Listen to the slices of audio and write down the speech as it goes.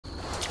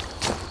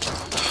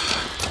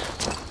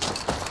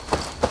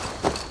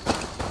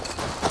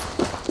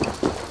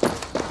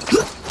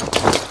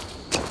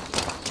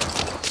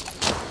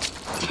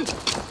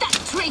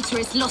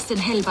is lost in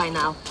hell by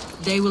now.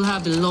 They will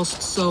have the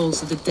lost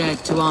souls of the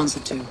dead to answer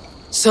to.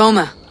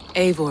 Soma,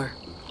 Eivor,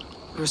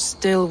 you're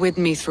still with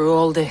me through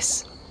all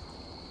this.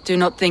 Do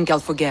not think I'll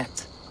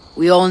forget.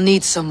 We all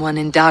need someone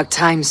in dark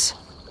times.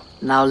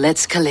 Now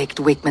let's collect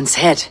Wickman's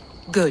head.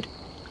 Good.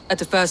 At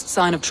the first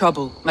sign of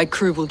trouble, my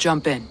crew will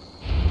jump in.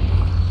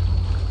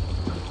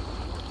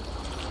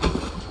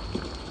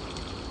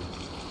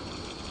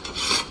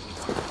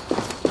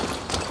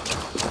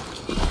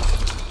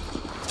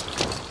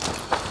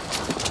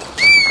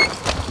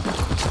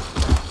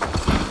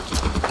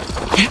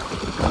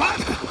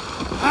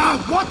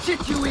 Watch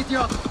it, you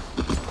idiot!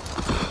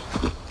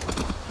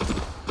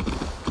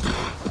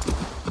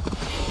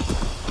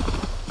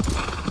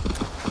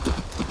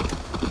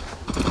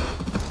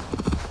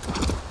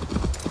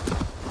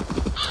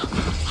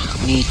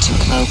 Need to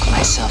cloak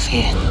myself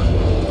here.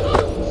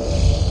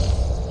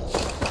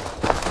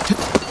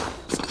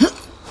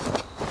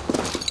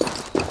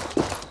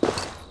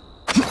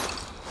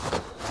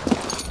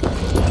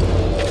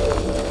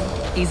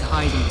 He's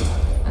hiding.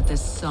 At the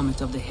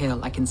summit of the hill,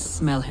 I can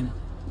smell him.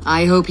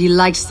 I hope he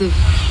likes the...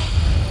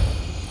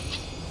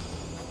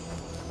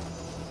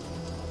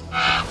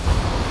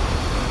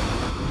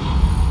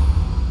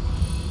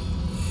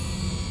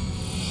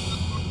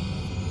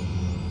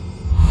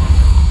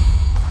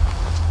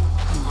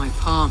 My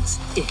palms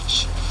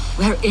itch.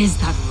 Where is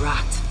that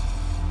rat?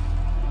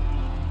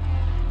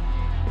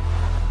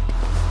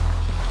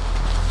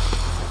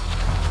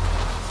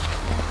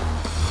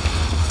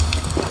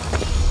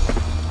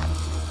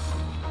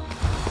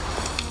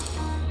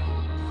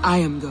 I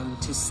am going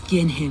to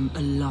skin him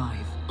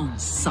alive on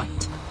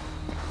sight.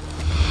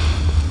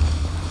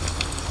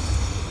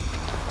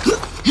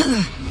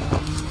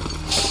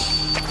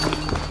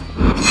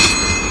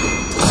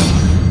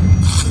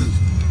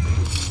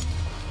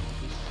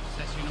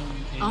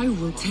 I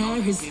will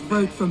tear his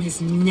throat from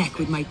his neck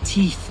with my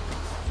teeth.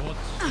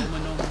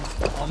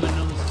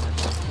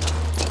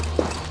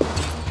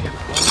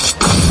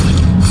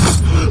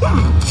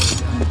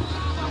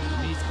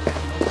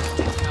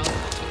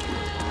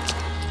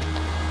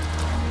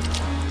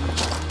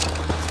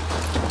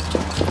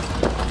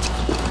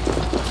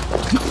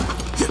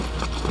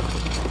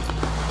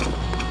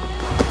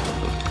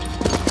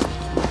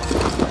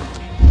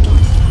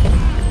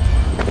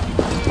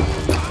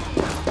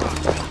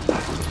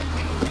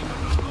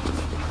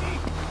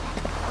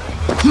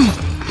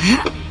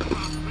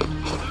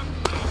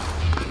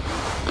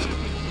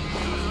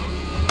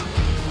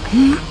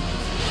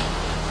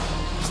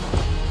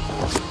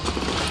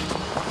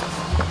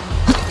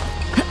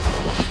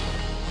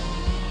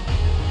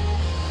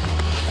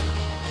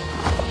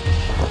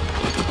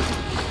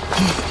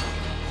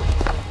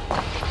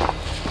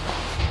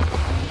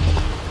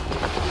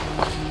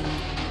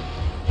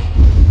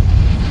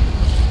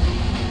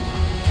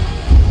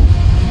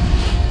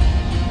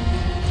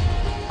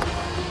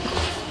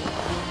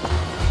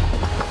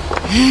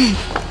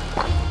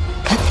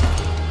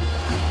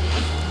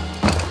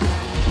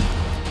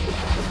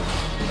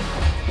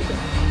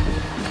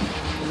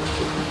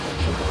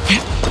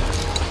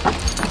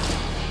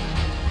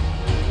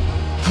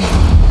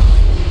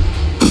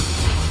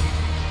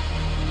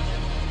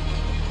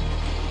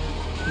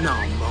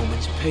 Not a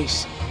moment's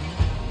peace.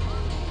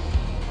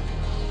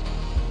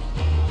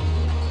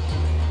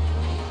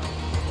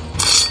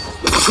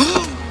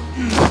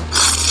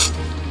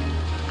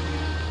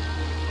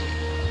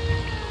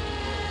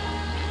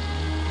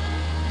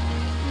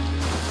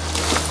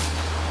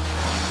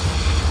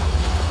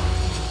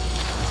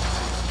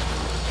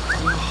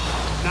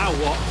 Now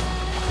what?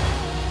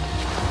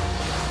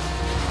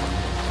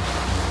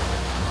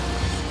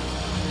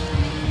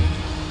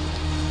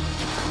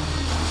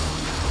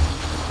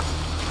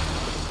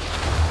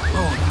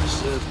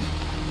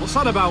 What's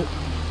that about?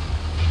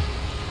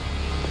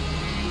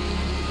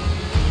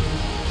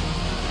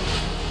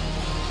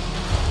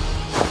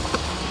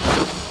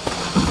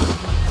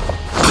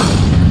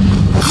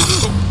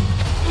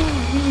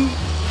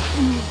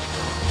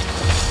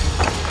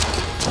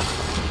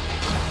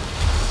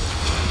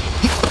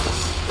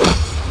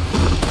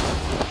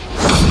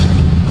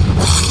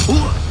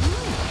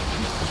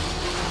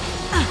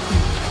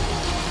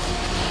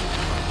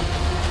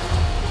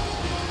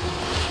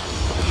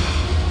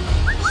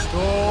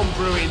 Storm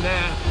brewing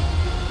there.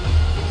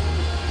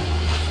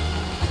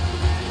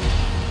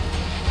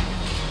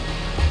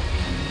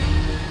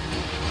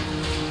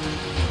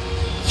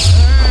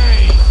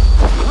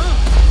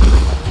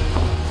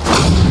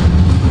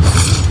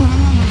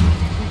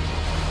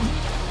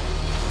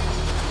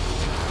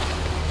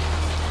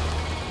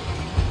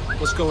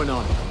 What's going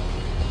on?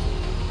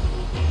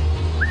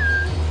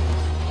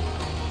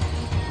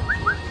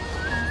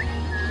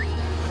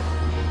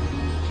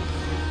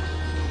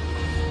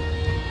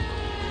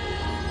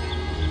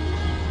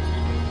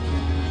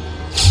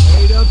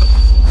 Wait up.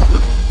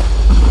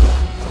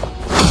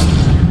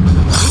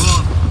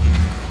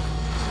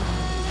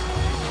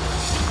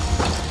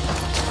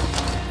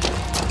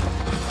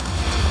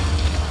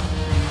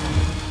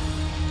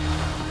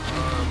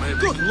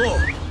 Good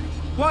lord!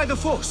 Why the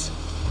fuss?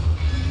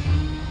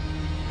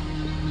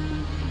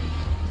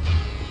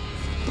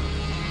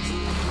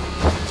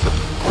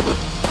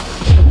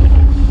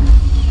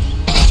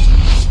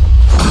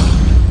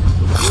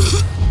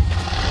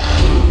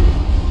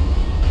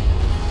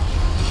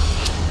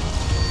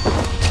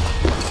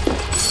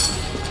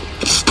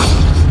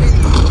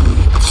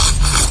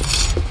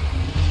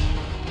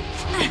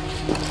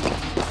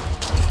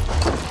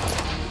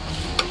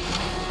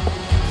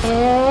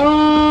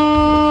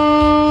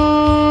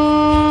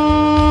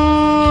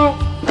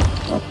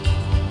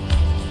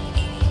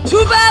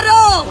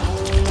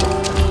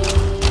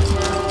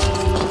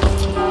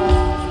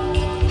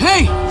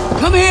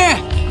 Come here!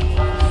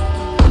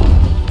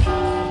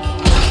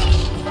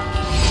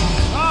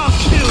 I'll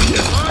kill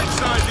you!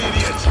 Right-side,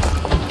 idiot!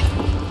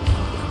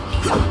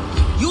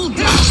 You'll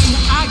die in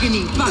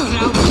agony,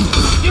 Backrout.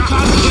 You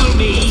can't kill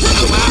me,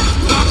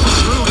 not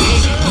through me.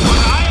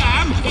 What I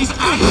am is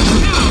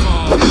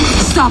unkillable!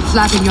 Stop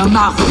flapping your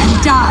mouth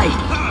and die!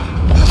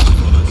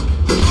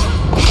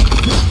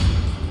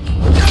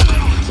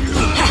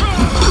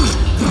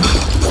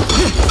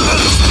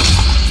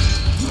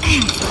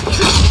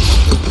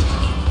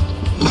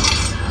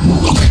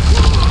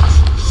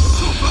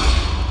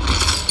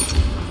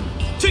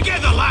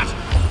 Together, lad!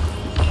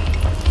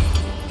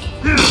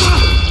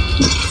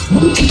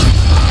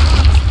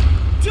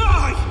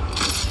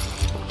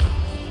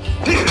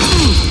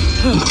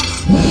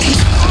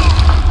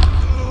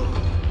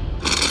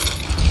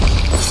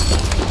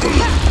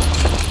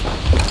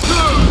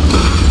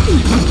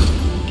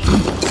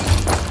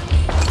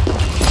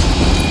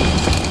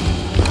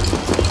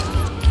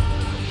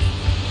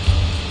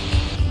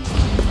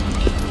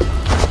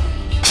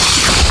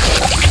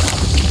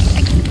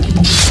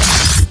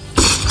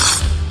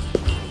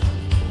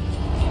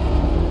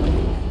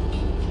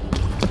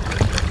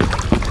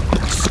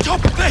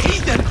 Stop the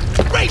heathen!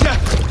 Raider!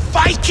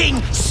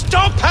 Viking!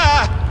 Stop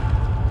her!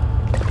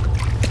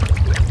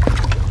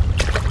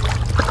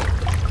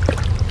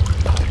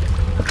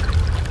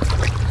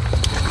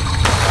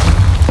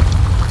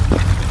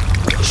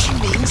 She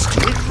means to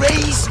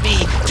erase me,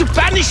 to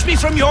banish me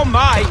from your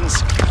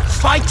minds.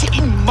 Fight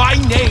in my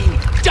name.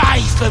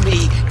 Die for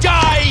me.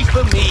 Die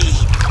for me.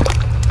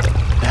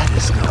 That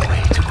is no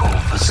way to call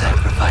for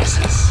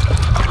sacrifices.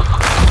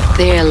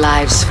 Their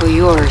lives for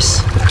yours.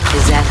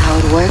 Is that how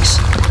it works?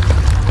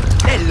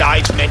 Their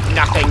lives meant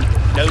nothing.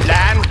 No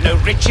land, no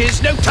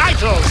riches, no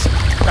titles.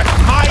 But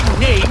my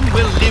name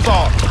will live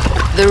on.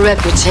 The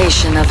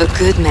reputation of a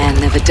good man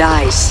never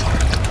dies.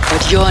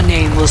 But your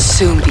name will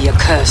soon be a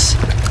curse.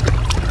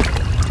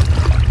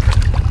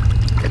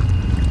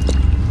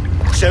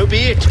 So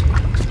be it.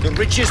 The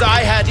riches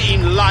I had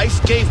in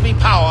life gave me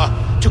power.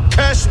 To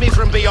curse me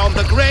from beyond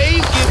the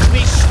grave gives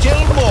me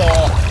still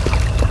more.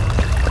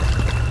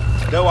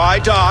 Though I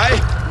die,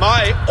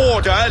 my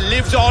order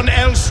lives on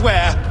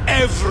elsewhere,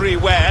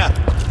 everywhere.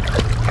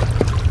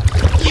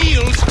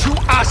 Yield to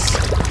us.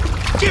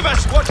 Give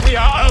us what we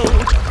are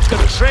owed. The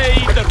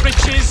trade, the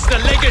riches, the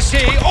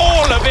legacy,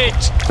 all of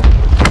it.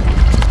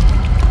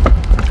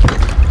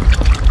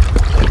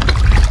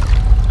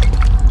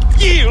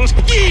 Yield!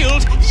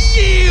 Yield!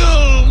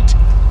 Yield!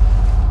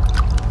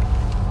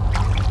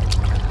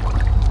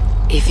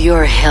 If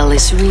your hell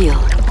is real,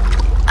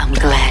 I'm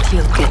glad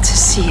you'll get to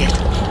see it.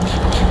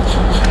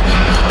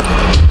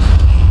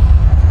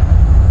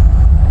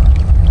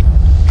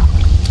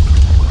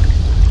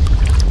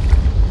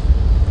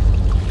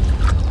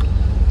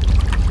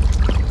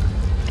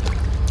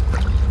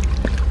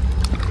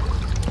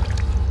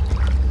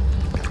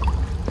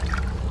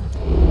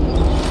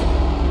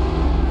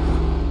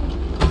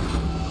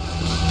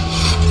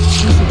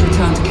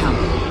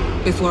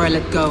 Before I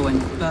let go and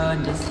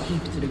burn this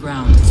heap to the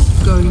ground.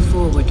 Going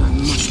forward, I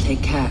must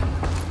take care.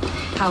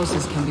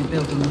 Houses can be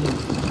built anew.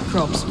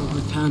 Crops will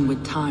return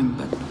with time,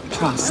 but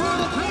trust,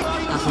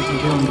 that will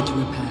take longer to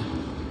repair.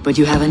 But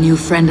you have a new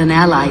friend and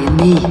ally in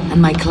me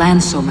and my clan,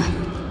 Soma.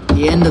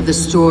 The end of the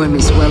storm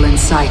is well in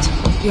sight.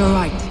 You're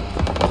right.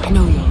 I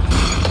know you're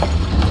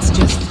right. It's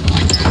just...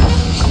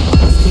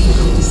 it's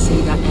difficult to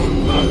see that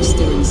end while we're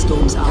still in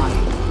Storm's eye.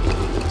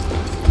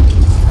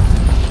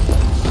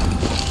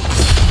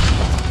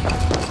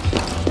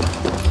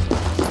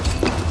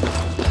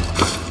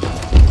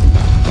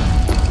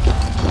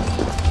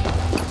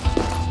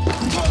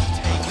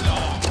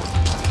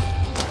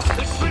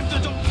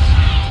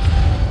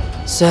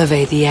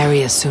 Survey the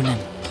area, Sunan.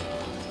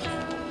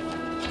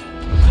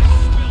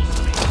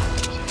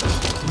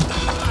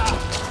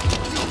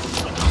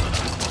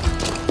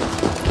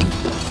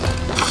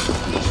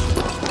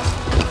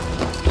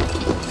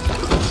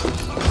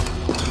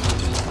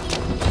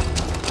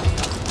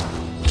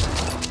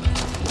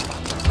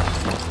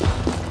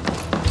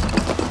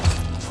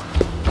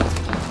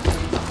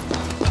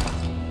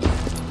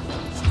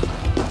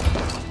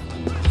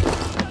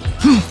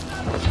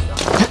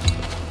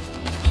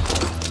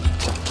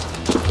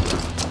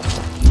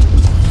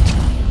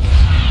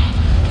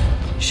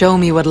 Show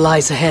me what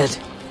lies ahead.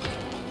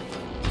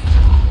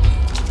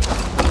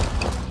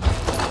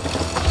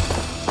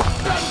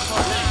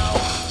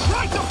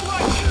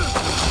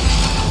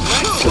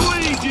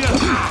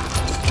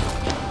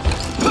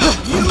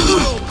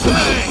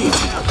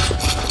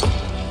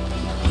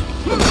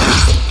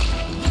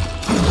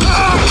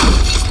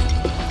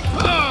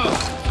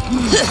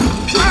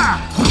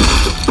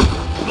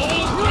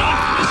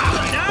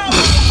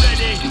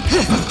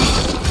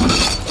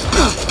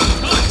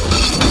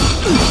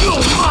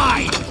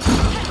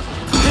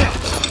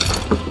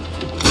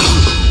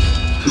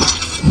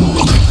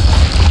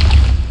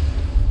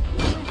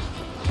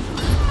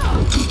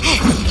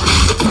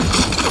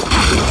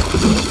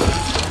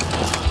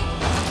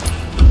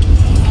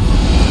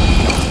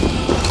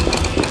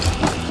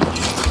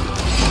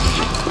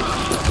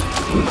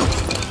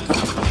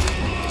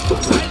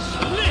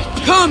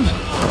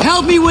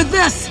 help me with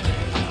this!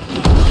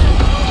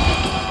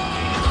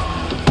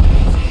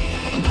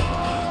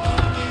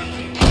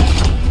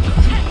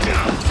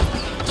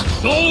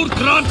 Lord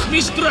grant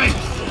me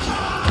strength!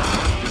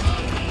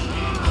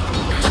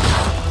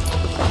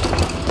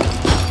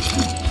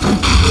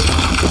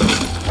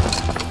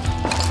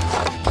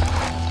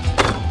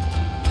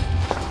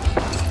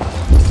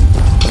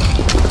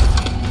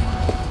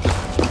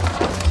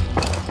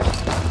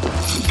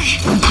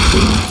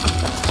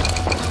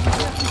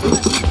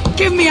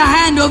 Give me a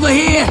hand over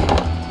here!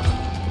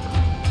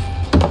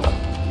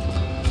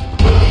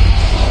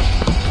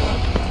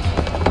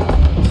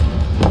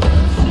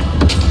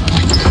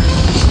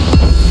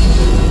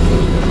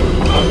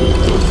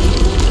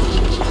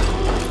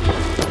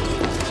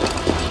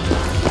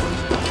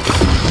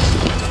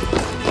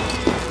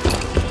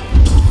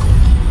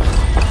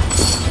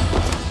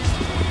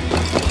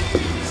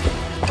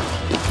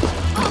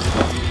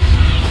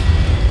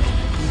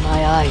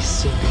 My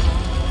eyes soon.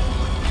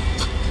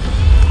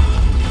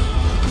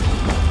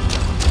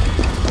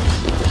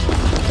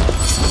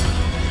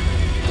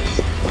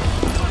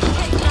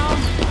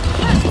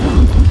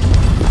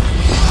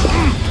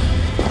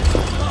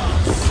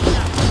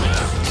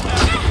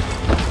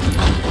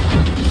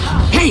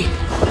 Hey!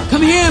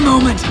 Come here a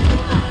moment!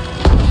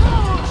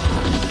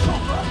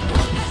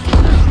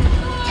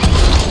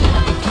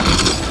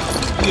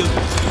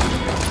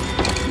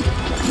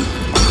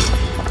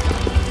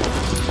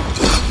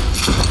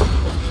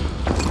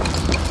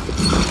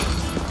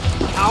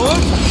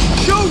 Coward!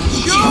 Shoot!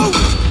 Shoot!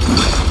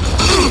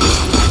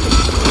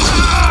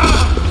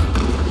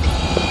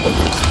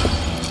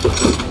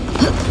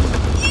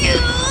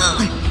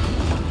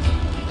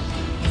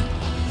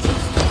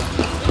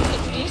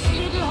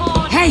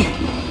 Hey!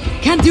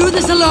 Can't do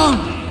this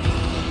alone!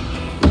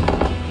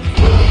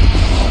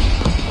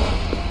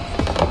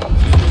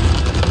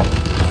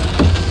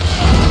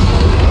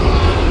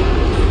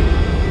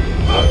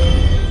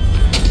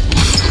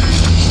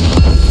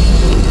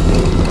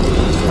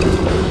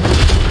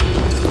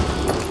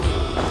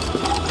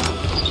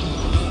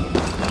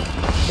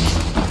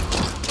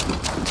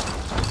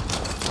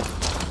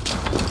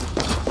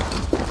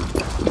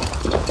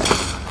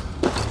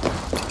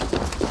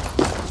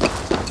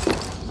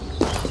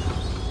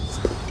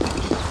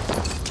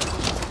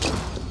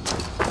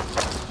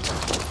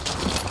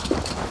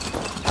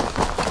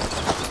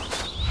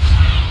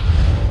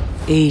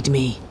 Aid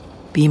me.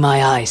 Be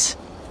my eyes.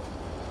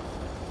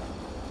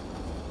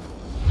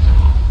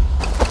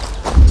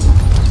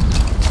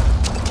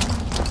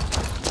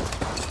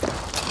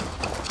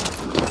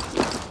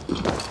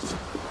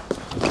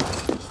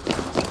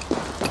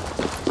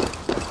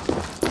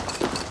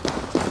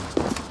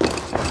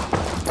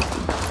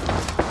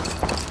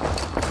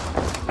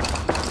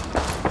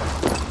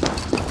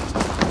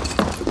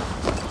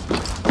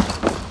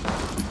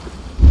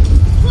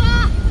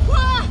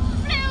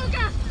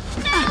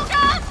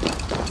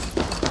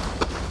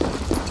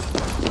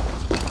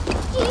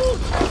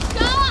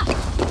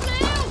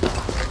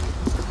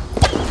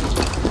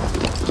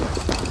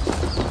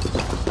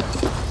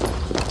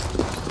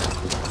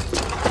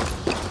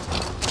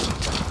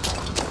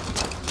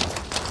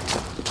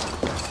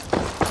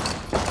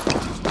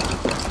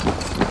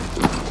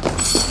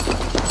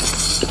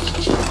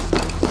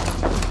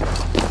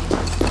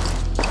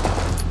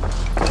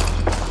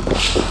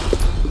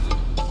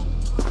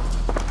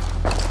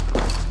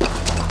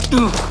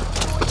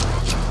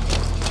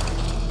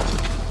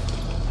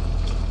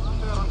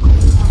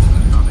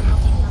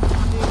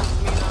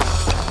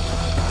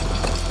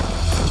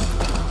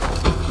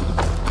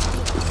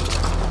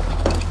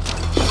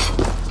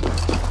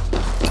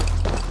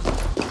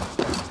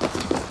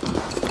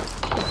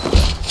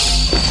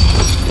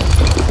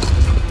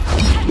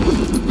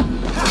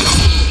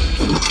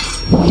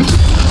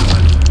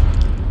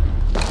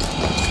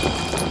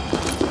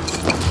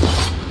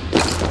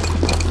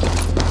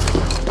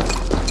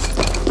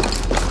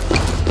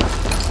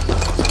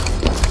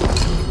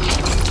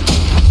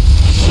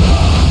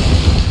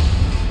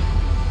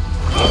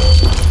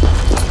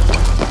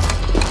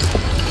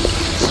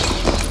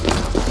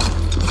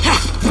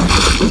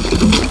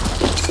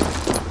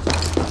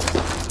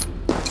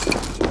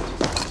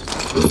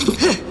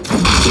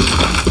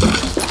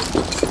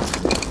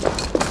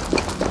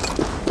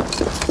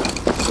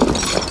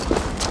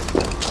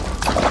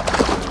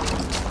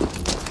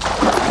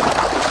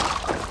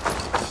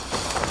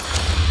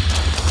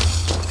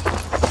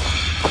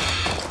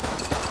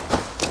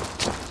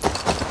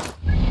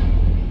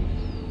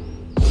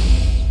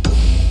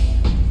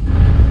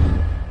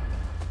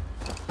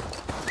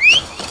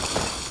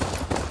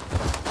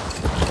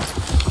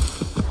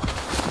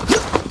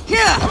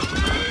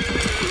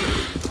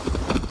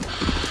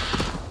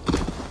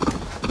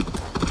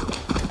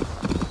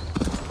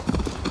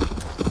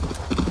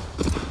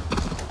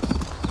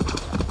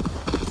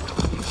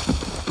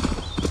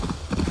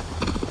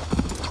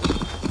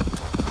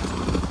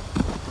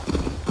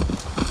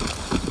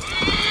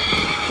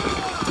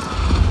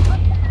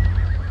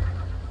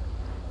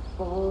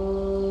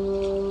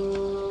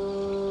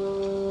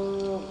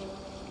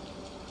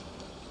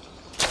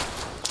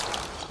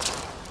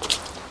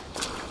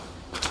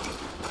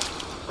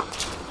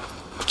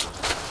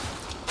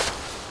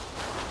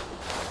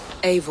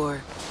 Eivor,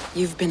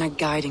 you've been a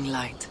guiding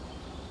light.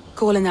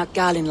 Calling out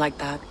Galin like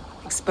that,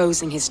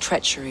 exposing his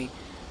treachery,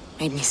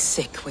 made me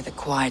sick with a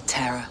quiet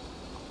terror.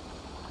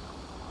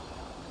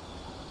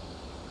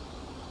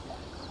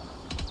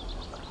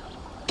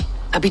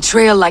 A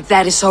betrayal like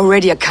that is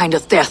already a kind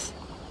of death.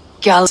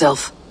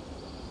 Galself.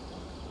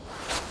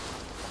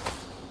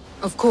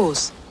 Of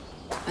course.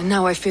 And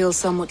now I feel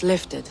somewhat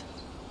lifted.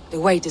 The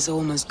weight is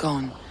almost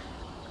gone,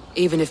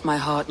 even if my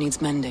heart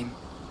needs mending.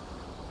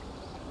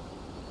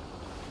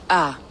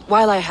 Ah,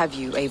 while I have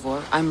you,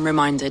 Eivor, I'm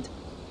reminded.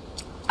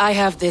 I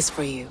have this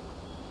for you.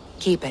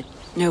 Keep it,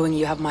 knowing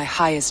you have my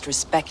highest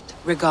respect,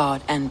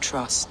 regard, and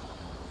trust.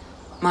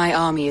 My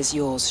army is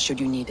yours,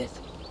 should you need it.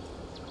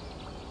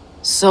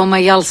 So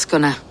my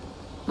Jalskona,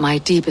 my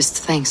deepest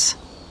thanks.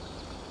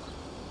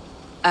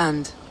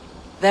 And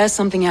there's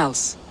something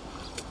else.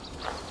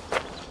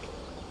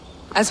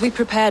 As we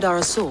prepared our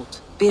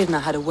assault,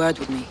 Birna had a word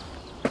with me.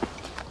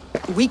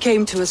 We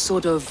came to a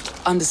sort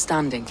of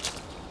understanding.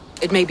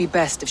 It may be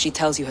best if she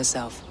tells you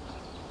herself.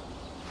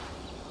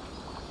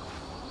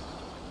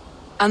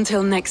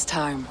 Until next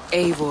time,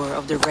 Eivor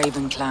of the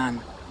Raven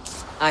Clan.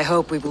 I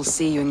hope we will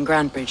see you in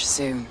Grantebridge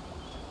soon.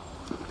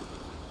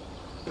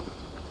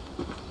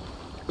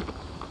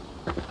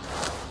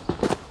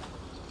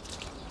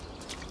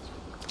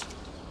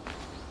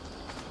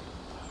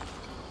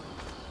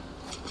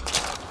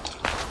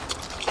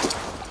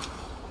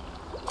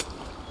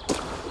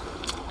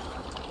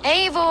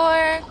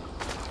 Eivor!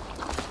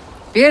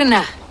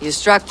 Birna, you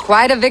struck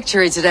quite a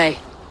victory today.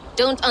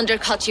 Don't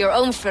undercut your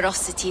own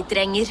ferocity,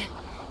 Drengir.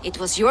 It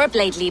was your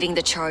blade leading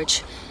the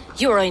charge.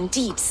 You are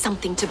indeed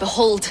something to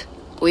behold.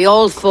 We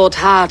all fought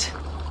hard,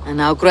 and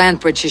now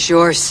Grantebridge is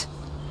yours.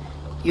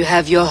 You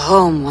have your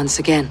home once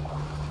again.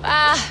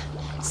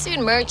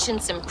 Soon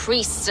merchants and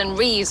priests and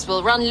reeves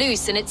will run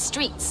loose in its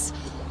streets.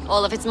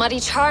 All of its muddy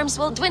charms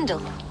will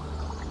dwindle.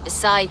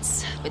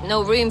 Besides, with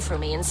no room for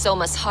me in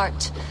Soma's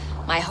heart,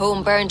 my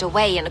home burned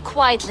away in a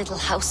quiet little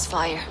house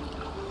fire.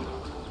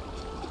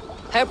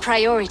 Her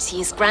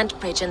priority is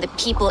Grantebridge and the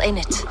people in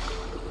it.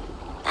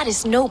 That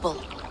is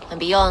noble, and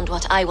beyond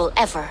what I will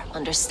ever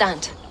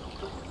understand.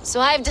 So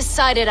I've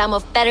decided I'm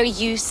of better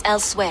use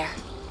elsewhere.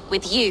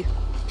 With you.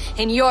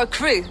 In your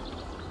crew.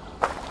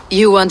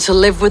 You want to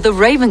live with the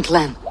Raven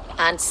Clan?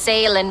 And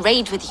sail and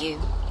raid with you.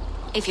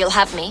 If you'll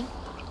have me.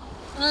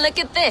 Look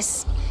at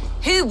this.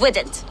 Who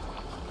wouldn't?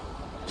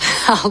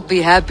 I'll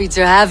be happy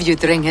to have you,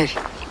 Drengir.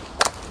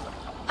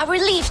 A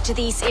relief to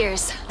these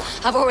ears.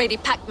 I've already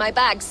packed my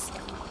bags.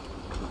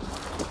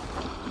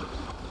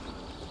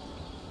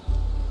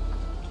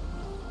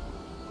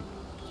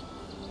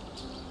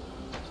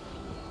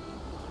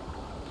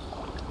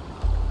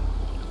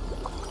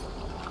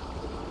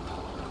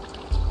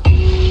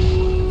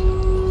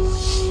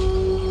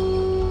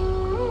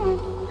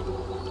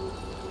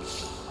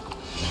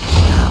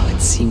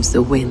 Seems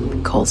the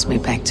wind calls me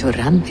back to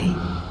Randi.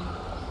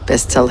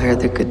 Best tell her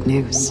the good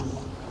news.